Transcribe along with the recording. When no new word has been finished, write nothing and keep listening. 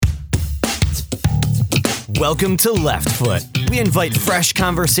Welcome to Left Foot. We invite fresh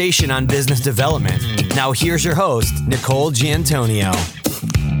conversation on business development. Now here's your host, Nicole Giantonio.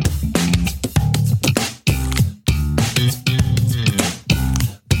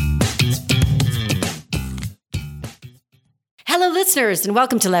 Hello, listeners, and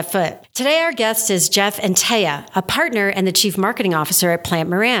welcome to Left Foot. Today, our guest is Jeff Antaya, a partner and the Chief Marketing Officer at Plante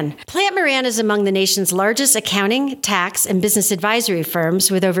Moran. Plante Moran is among the nation's largest accounting, tax, and business advisory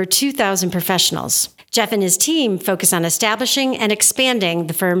firms with over 2,000 professionals. Jeff and his team focus on establishing and expanding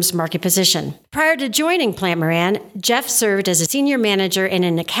the firm's market position. Prior to joining Plante Moran, Jeff served as a senior manager in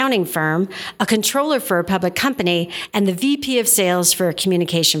an accounting firm, a controller for a public company, and the VP of sales for a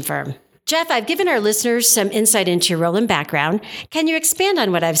communication firm. Jeff, I've given our listeners some insight into your role and background. Can you expand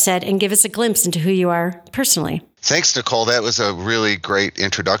on what I've said and give us a glimpse into who you are personally? Thanks, Nicole. That was a really great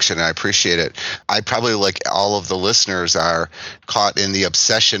introduction. I appreciate it. I probably, like all of the listeners, are caught in the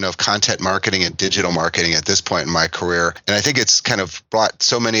obsession of content marketing and digital marketing at this point in my career. And I think it's kind of brought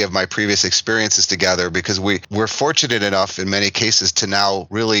so many of my previous experiences together because we're fortunate enough in many cases to now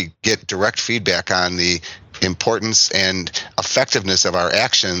really get direct feedback on the importance and effectiveness of our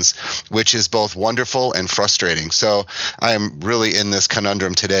actions, which is both wonderful and frustrating. So I am really in this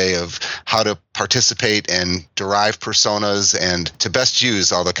conundrum today of how to participate and derive personas and to best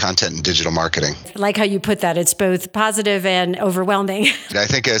use all the content in digital marketing. I like how you put that. It's both positive and overwhelming. I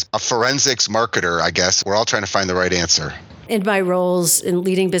think as a forensics marketer, I guess, we're all trying to find the right answer. In my roles in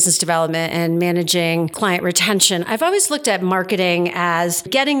leading business development and managing client retention, I've always looked at marketing as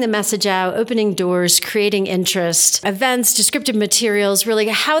getting the message out, opening doors, creating interest, events, descriptive materials, really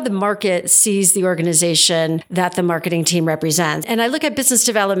how the market sees the organization that the marketing team represents. And I look at business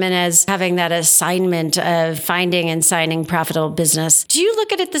development as having that assignment of finding and signing profitable business. Do you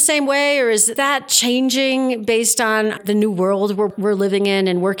look at it the same way, or is that changing based on the new world we're living in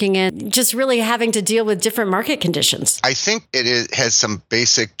and working in, just really having to deal with different market conditions? I think it has some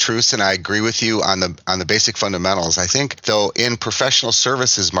basic truths, and I agree with you on the basic fundamentals. I think, though, in professional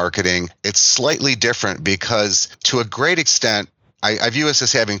services marketing, it's slightly different because, to a great extent, I view us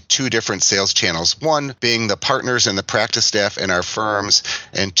as having two different sales channels. One being the partners and the practice staff in our firms,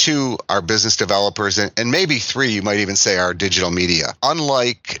 and two, our business developers, and maybe three, you might even say, our digital media.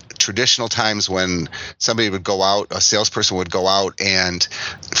 Unlike traditional times when somebody would go out, a salesperson would go out and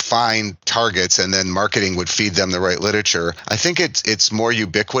find targets and then marketing would feed them the right literature, I think it's more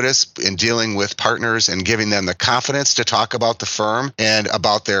ubiquitous in dealing with partners and giving them the confidence to talk about the firm and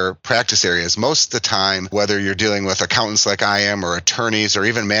about their practice areas. Most of the time, whether you're dealing with accountants like I am or attorneys or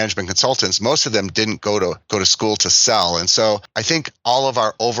even management consultants, most of them didn't go to school to sell. And so I think all of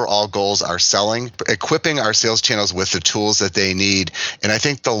our overall goals are selling, equipping our sales channels with the tools that they need. And I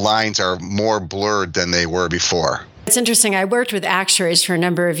think the lines are more blurred than they were before. It's interesting. I worked with actuaries for a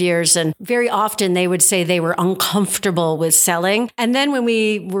number of years, and very often they would say they were uncomfortable with selling. And then when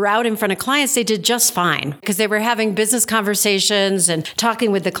we were out in front of clients, they did just fine because they were having business conversations and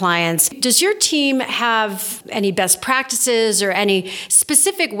talking with the clients. Does your team have any best practices or any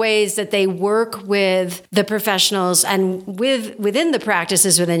specific ways that they work with the professionals and within the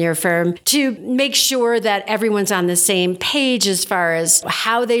practices within your firm to make sure that everyone's on the same page as far as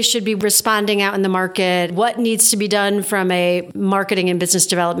how they should be responding out in the market, what needs to be done from a marketing and business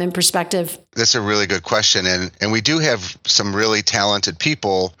development perspective? That's a really good question. And we do have some really talented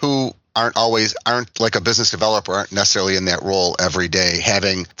people who aren't like a business developer, aren't necessarily in that role every day,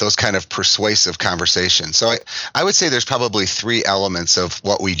 having those kind of persuasive conversations. So I would say there's probably three elements of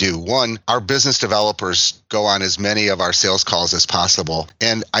what we do. One, our business developers go on as many of our sales calls as possible.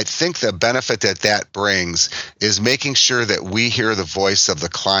 And I think the benefit that brings is making sure that we hear the voice of the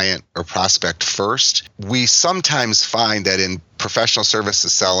client or prospect first. We sometimes find that in professional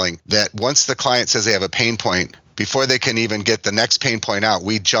services selling, that once the client says they have a pain point, before they can even get the next pain point out,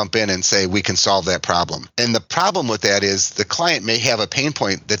 we jump in and say we can solve that problem. And the problem with that is the client may have a pain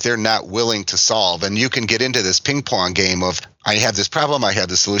point that they're not willing to solve. And you can get into this ping pong game of, I have this problem, I have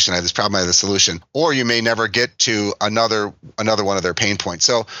the solution, I have this problem, I have the solution. Or you may never get to another one of their pain points.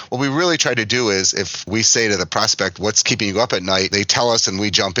 So what we really try to do is, if we say to the prospect, what's keeping you up at night, they tell us and we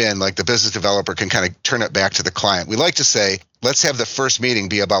jump in, like the business developer can kind of turn it back to the client. We like to say, let's have the first meeting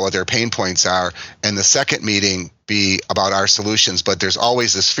be about what their pain points are, and the second meeting be about our solutions. But there's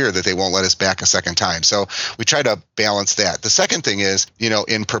always this fear that they won't let us back a second time. So we try to balance that. The second thing is,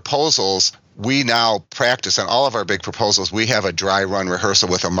 in proposals, we now practice on all of our big proposals. We have a dry run rehearsal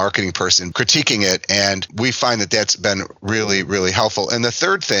with a marketing person critiquing it, and we find that that's been really, really helpful. And the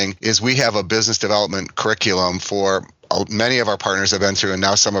third thing is we have a business development curriculum for many of our partners have been through, and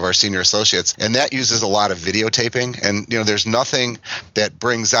now some of our senior associates, and that uses a lot of videotaping. And there's nothing that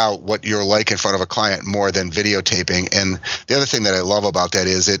brings out what you're like in front of a client more than videotaping. And the other thing that I love about that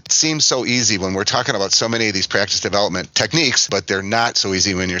is it seems so easy when we're talking about so many of these practice development techniques, but they're not so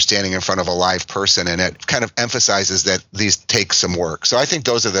easy when you're standing in front of a live person, and it kind of emphasizes that these take some work. So I think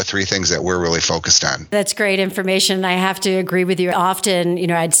those are the three things that we're really focused on. That's great information. I have to agree with you.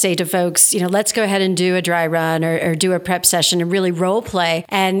 Often, I'd say to folks, let's go ahead and do a dry run or do a prep session and really role play.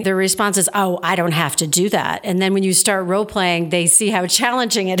 And the response is, oh, I don't have to do that. And then when you start role playing, they see how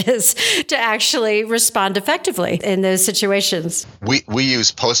challenging it is to actually respond effectively in those situations. We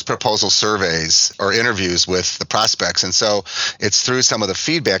use post-proposal surveys or interviews with the prospects. And so it's through some of the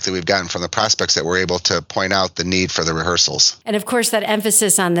feedback that we've gotten from the prospects that we're able to point out the need for the rehearsals. And of course, that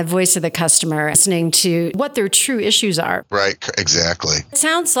emphasis on the voice of the customer, listening to what their true issues are. Right, exactly. It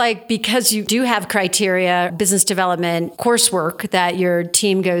sounds like because you do have criteria, business development coursework that your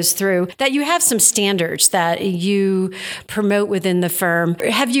team goes through, that you have some standards that you promote within the firm.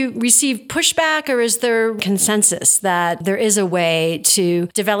 Have you received pushback, or is there consensus that there is a way to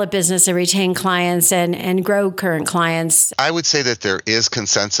develop business and retain clients and grow current clients? I would say that there is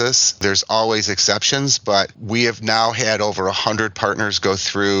consensus. There's always exceptions, but we have now had over 100 partners go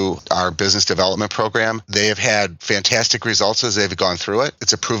through our business development program. They have had fantastic results as they've gone through it.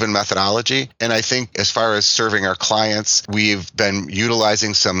 It's a proven methodology. And I think as far as serving our clients, we've been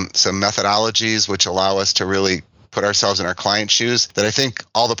utilizing some methodologies which allow us to really put ourselves in our client's shoes that I think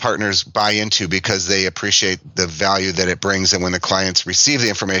all the partners buy into because they appreciate the value that it brings. And when the clients receive the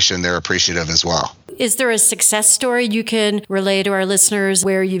information, they're appreciative as well. Is there a success story you can relay to our listeners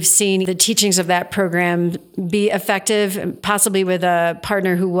where you've seen the teachings of that program be effective, possibly with a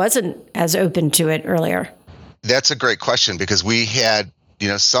partner who wasn't as open to it earlier? That's a great question, because we had,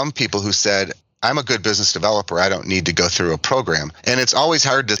 some people who said, I'm a good business developer. I don't need to go through a program. And it's always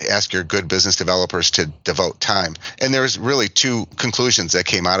hard to ask your good business developers to devote time. And there's really two conclusions that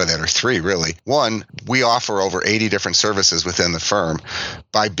came out of that, or three really. One, we offer over 80 different services within the firm.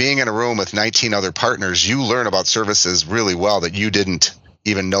 By being in a room with 19 other partners, you learn about services really well that you didn't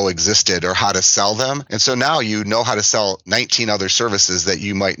even know existed, or how to sell them. And so now you know how to sell 19 other services that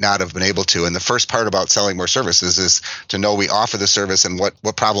you might not have been able to. And the first part about selling more services is to know we offer the service and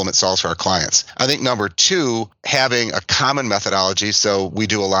what problem it solves for our clients. I think number two, having a common methodology. So we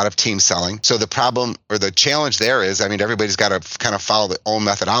do a lot of team selling. So the problem or the challenge there is, everybody's got to kind of follow their own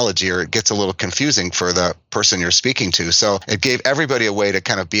methodology, or it gets a little confusing for the person you're speaking to. So it gave everybody a way to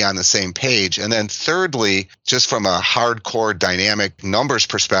kind of be on the same page. And then thirdly, just from a hardcore dynamic numbers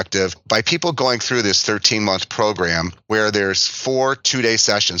perspective, by people going through this 13-month program where there's 4 2-day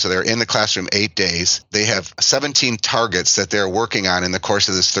sessions, so they're in the classroom 8 days, they have 17 targets that they're working on in the course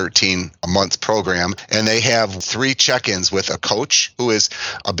of this 13-month program, and they have 3 check-ins with a coach who is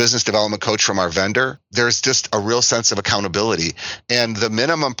a business development coach from our vendor. There's just a real sense of accountability. And the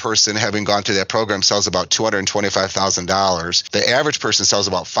minimum person having gone through that program sells about $225,000. The average person sells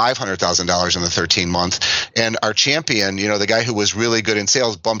about $500,000 in the 13-month. And our champion, the guy who was really good in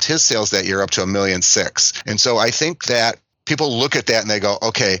sales, bumped his sales that year up to $1.6 million. And so I think that people look at that and they go,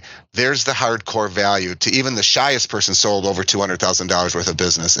 okay, there's the hardcore value. To even the shyest person sold over $200,000 worth of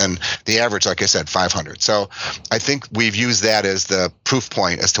business, and the average, like I said, 500. So I think we've used that as the proof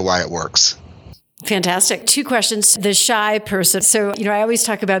point as to why it works. Fantastic. 2 questions. The shy person. So, I always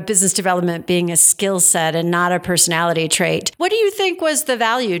talk about business development being a skill set and not a personality trait. What do you think was the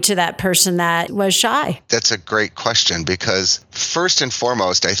value to that person that was shy? That's a great question, because first and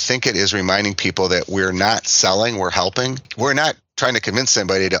foremost, I think it is reminding people that we're not selling, we're helping. We're not trying to convince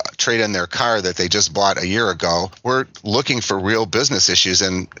somebody to trade in their car that they just bought a year ago. We're looking for real business issues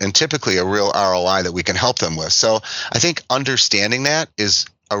and typically a real ROI that we can help them with. So I think understanding that is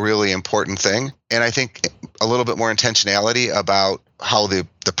a really important thing. And I think a little bit more intentionality about how the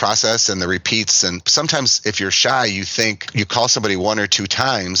process and the repeats. And sometimes if you're shy, you think you call somebody 1 or 2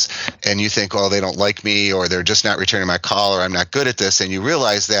 times and you think, well, they don't like me, or they're just not returning my call, or I'm not good at this. And you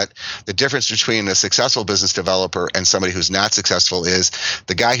realize that the difference between a successful business developer and somebody who's not successful is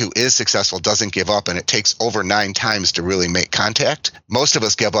the guy who is successful doesn't give up, and it takes over 9 times to really make contact. Most of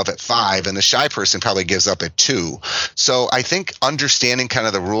us give up at 5, and the shy person probably gives up at 2. So I think understanding kind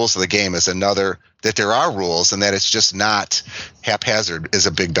of the rules of the game is another, that there are rules and that it's just not haphazard, is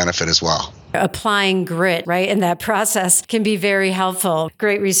a big benefit as well. Applying grit, right, in that process can be very helpful.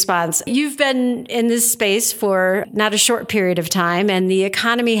 Great response. You've been in this space for not a short period of time, and the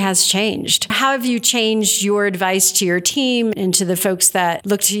economy has changed. How have you changed your advice to your team and to the folks that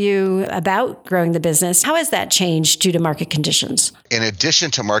look to you about growing the business? How has that changed due to market conditions? In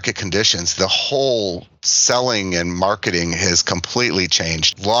addition to market conditions, the whole selling and marketing has completely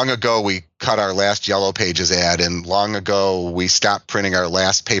changed. Long ago, we cut our last Yellow Pages ad, and long ago, we stopped printing our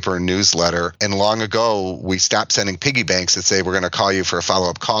last paper newsletter, and long ago, we stopped sending piggy banks that say, we're going to call you for a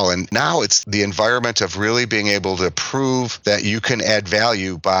follow-up call. And now it's the environment of really being able to prove that you can add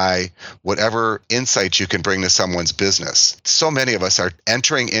value by whatever insights you can bring to someone's business. So many of us are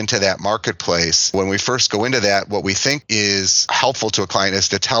entering into that marketplace. When we first go into that, what we think is helpful to a client is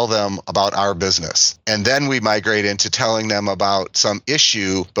to tell them about our business. And then we migrate into telling them about some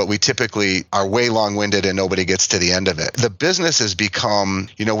issue, but we typically are way long-winded and nobody gets to the end of it. The business has become,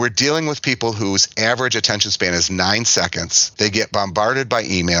 we're dealing with people whose average attention span is 9 seconds. They get bombarded by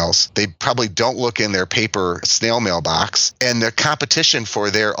emails. They probably don't look in their paper snail mail box. And the competition for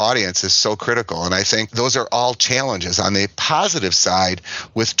their audience is so critical. And I think those are all challenges. On the positive side,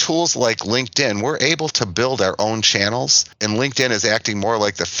 with tools like LinkedIn, we're able to build our own channels. And LinkedIn is acting more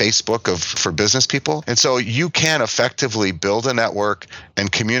like the Facebook for business people. And so you can effectively build a network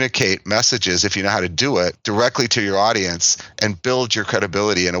and communicate messages, if you know how to do it, directly to your audience and build your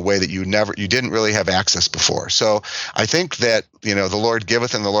credibility in a way that you didn't really have access before. So I think that, the Lord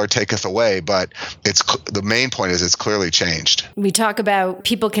giveth and the Lord taketh away, but the main point is it's clearly changed. We talk about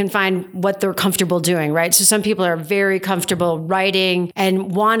people can find what they're comfortable doing, right? So some people are very comfortable writing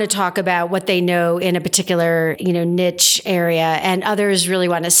and want to talk about what they know in a particular, niche area, and others really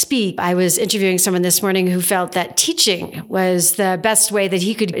want to speak. I was interviewing someone this morning who felt that teaching was the best way that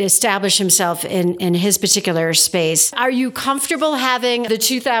he could establish himself in his particular space. Are you comfortable having the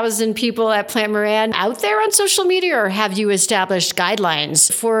 2,000 people at Plante Moran out there on social media, or have you established guidelines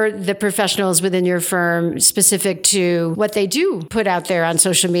for the professionals within your firm specific to what they do put out there on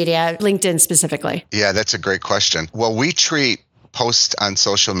social media, LinkedIn specifically? Yeah, that's a great question. Well, we treat post on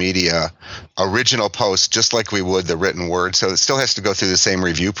social media, original post, just like we would the written word. So it still has to go through the same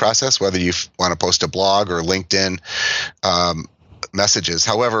review process, whether you want to post a blog or LinkedIn messages.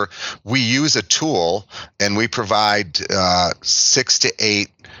 However, we use a tool and we provide 6 to 8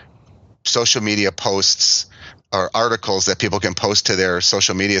 social media posts or articles that people can post to their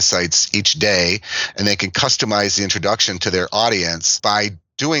social media sites each day, and they can customize the introduction to their audience. By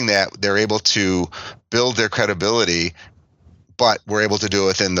doing that, they're able to build their credibility, but we're able to do it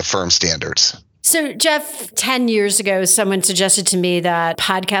within the firm standards. So, Jeff, 10 years ago, someone suggested to me that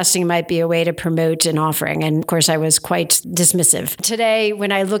podcasting might be a way to promote an offering. And of course, I was quite dismissive. Today,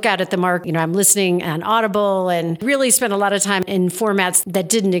 when I look out at the market, I'm listening on Audible and really spend a lot of time in formats that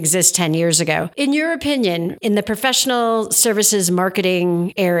didn't exist 10 years ago. In your opinion, in the professional services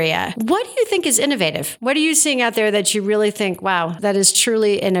marketing area, what do you think is innovative? What are you seeing out there that you really think, wow, that is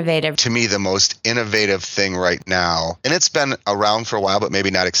truly innovative? To me, the most innovative thing right now, and it's been around for a while, but maybe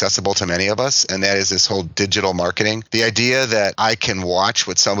not accessible to many of us, and that is this whole digital marketing. The idea that I can watch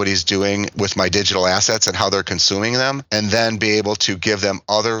what somebody's doing with my digital assets and how they're consuming them, and then be able to give them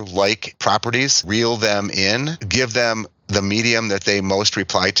other like properties, reel them in, give them the medium that they most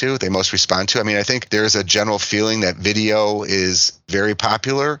respond to. I mean, I think there's a general feeling that video is very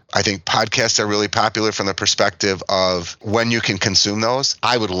popular. I think podcasts are really popular from the perspective of when you can consume those.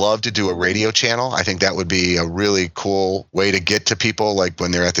 I would love to do a radio channel. I think that would be a really cool way to get to people, like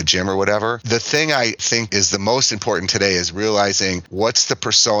when they're at the gym or whatever. The thing I think is the most important today is realizing what's the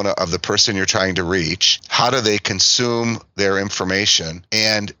persona of the person you're trying to reach, how do they consume their information,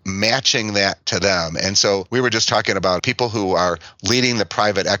 and matching that to them. And so we were just talking about people who are leading the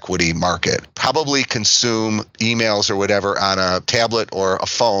private equity market probably consume emails or whatever on a tablet or a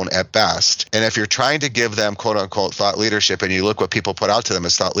phone at best. And if you're trying to give them quote unquote thought leadership, and you look what people put out to them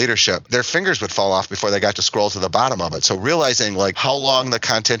as thought leadership, their fingers would fall off before they got to scroll to the bottom of it. So realizing like how long the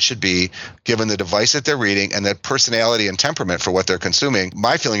content should be given the device that they're reading and the personality and temperament for what they're consuming,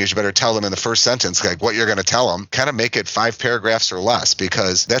 my feeling is you better tell them in the first sentence, like what you're going to tell them, kind of make it 5 paragraphs or less,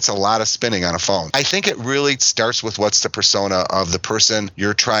 because that's a lot of spinning on a phone. I think it really starts with what's the persona of the person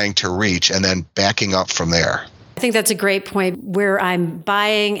you're trying to reach, and then backing up from there. think that's a great point where I'm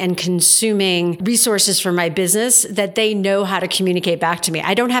buying and consuming resources for my business that they know how to communicate back to me.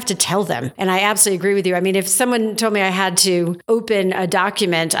 I don't have to tell them. And I absolutely agree with you. I mean, if someone told me I had to open a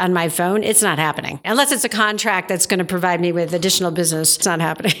document on my phone, it's not happening. Unless it's a contract that's going to provide me with additional business, it's not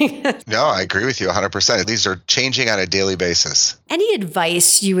happening. No, I agree with you 100%. These are changing on a daily basis. Any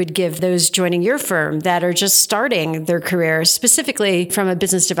advice you would give those joining your firm that are just starting their career, specifically from a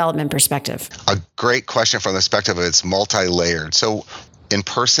business development perspective? A great question from the perspective of it's multi-layered. So in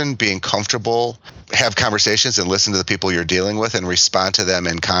person, being comfortable, have conversations and listen to the people you're dealing with and respond to them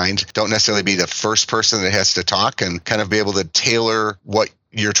in kind. Don't necessarily be the first person that has to talk, and kind of be able to tailor what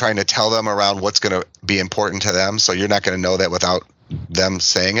you're trying to tell them around what's going to be important to them. So you're not going to know that without them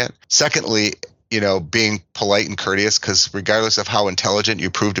saying it. Secondly, being polite and courteous, because regardless of how intelligent you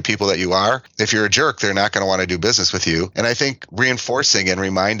prove to people that you are, if you're a jerk, they're not going to want to do business with you. And I think reinforcing and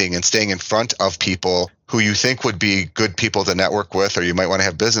reminding and staying in front of people who you think would be good people to network with, or you might want to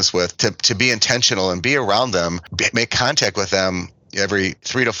have business with, to be intentional and be around them, make contact with them every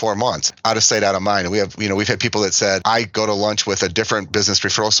 3 to 4 months, out of sight, out of mind. And we've had people that said, I go to lunch with a different business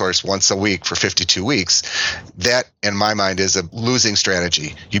referral source once a week for 52 weeks. That, in my mind, is a losing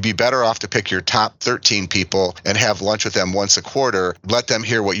strategy. You'd be better off to pick your top 13 people and have lunch with them once a quarter. Let them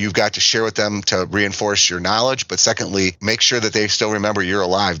hear what you've got to share with them to reinforce your knowledge. But secondly, make sure that they still remember you're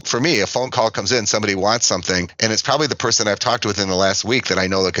alive. For me, a phone call comes in, somebody wants something, and it's probably the person I've talked with in the last week that I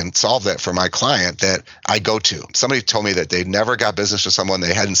know that can solve that for my client that I go to. Somebody told me that they never got business with someone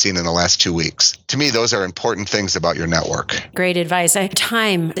they hadn't seen in the last 2 weeks. To me, those are important things about your network. Great advice.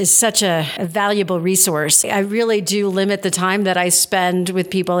 Time is such a valuable resource. I really do limit the time that I spend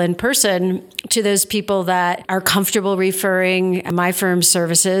with people in person to those people that are comfortable referring my firm's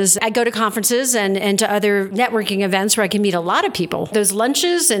services. I go to conferences and to other networking events where I can meet a lot of people. Those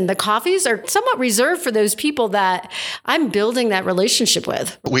lunches and the coffees are somewhat reserved for those people that I'm building that relationship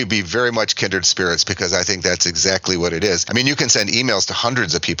with. We'd be very much kindred spirits, because I think that's exactly what it is. I mean, you can send emails to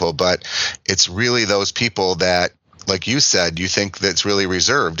hundreds of people, but it's really those people that, like you said, you think that's really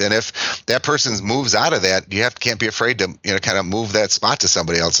reserved. And if that person moves out of that, you can't be afraid to kind of move that spot to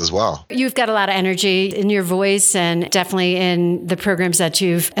somebody else as well. You've got a lot of energy in your voice, and definitely in the programs that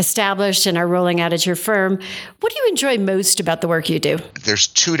you've established and are rolling out at your firm. What do you enjoy most about the work you do? There's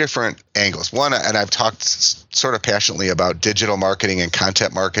two different angles. One, and I've talked sort of passionately about digital marketing and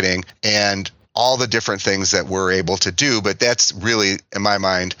content marketing and all the different things that we're able to do, but that's really, in my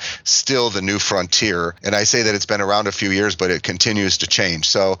mind, still the new frontier. And I say that it's been around a few years, but it continues to change.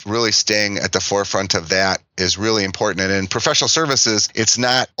 So really staying at the forefront of that is really important. And in professional services, it's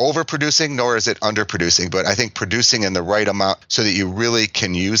not overproducing, nor is it underproducing, but I think producing in the right amount so that you really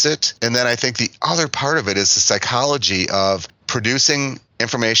can use it. And then I think the other part of it is the psychology of producing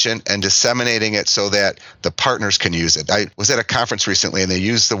information and disseminating it so that the partners can use it. I was at a conference recently and they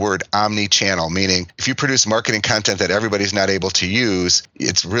used the word omni-channel, meaning if you produce marketing content that everybody's not able to use,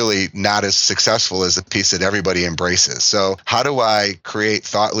 it's really not as successful as the piece that everybody embraces. So how do I create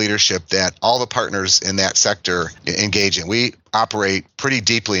thought leadership that all the partners in that sector engage in? We operate pretty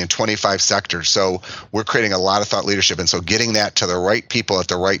deeply in 25 sectors. So we're creating a lot of thought leadership. And so getting that to the right people at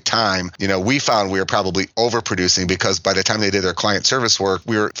the right time, we found we were probably overproducing, because by the time they did their client service work,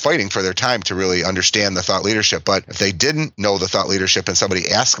 we were fighting for their time to really understand the thought leadership. But if they didn't know the thought leadership and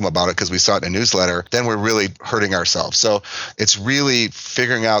somebody asked them about it because we saw it in a newsletter, then we're really hurting ourselves. So it's really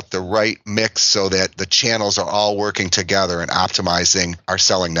figuring out the right mix so that the channels are all working together and optimizing our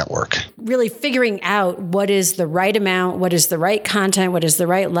selling network. Really figuring out what is the right amount, what is the right content, what is the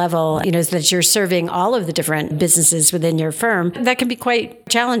right level, so that you're serving all of the different businesses within your firm. That can be quite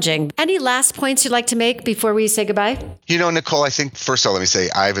challenging. Any last points you'd like to make before we say goodbye? Nicole, I think first of all, let me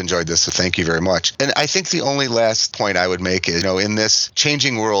say I've enjoyed this, so thank you very much. And I think the only last point I would make is, in this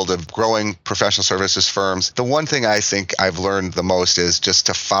changing world of growing professional services firms, the one thing I think I've learned the most is just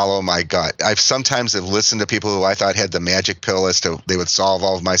to follow my gut. I've sometimes have listened to people who I thought had the magic pill as to they would solve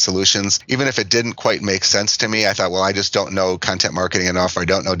all of my solutions. Even if it didn't quite make sense to me, I thought, well, I just don't know content marketing enough, or I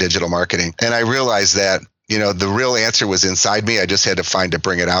don't know digital marketing. And I realized that the real answer was inside me. I just had to find to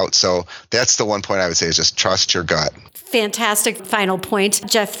bring it out. So that's the one point I would say is just trust your gut. Fantastic final point.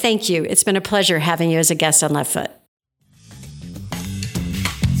 Jeff, thank you. It's been a pleasure having you as a guest on Left Foot.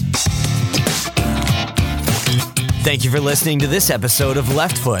 Thank you for listening to this episode of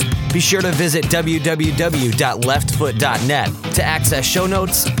Left Foot. Be sure to visit www.leftfoot.net to access show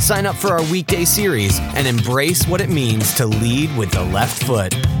notes, sign up for our weekday series, and embrace what it means to lead with the left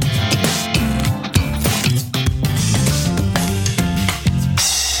foot.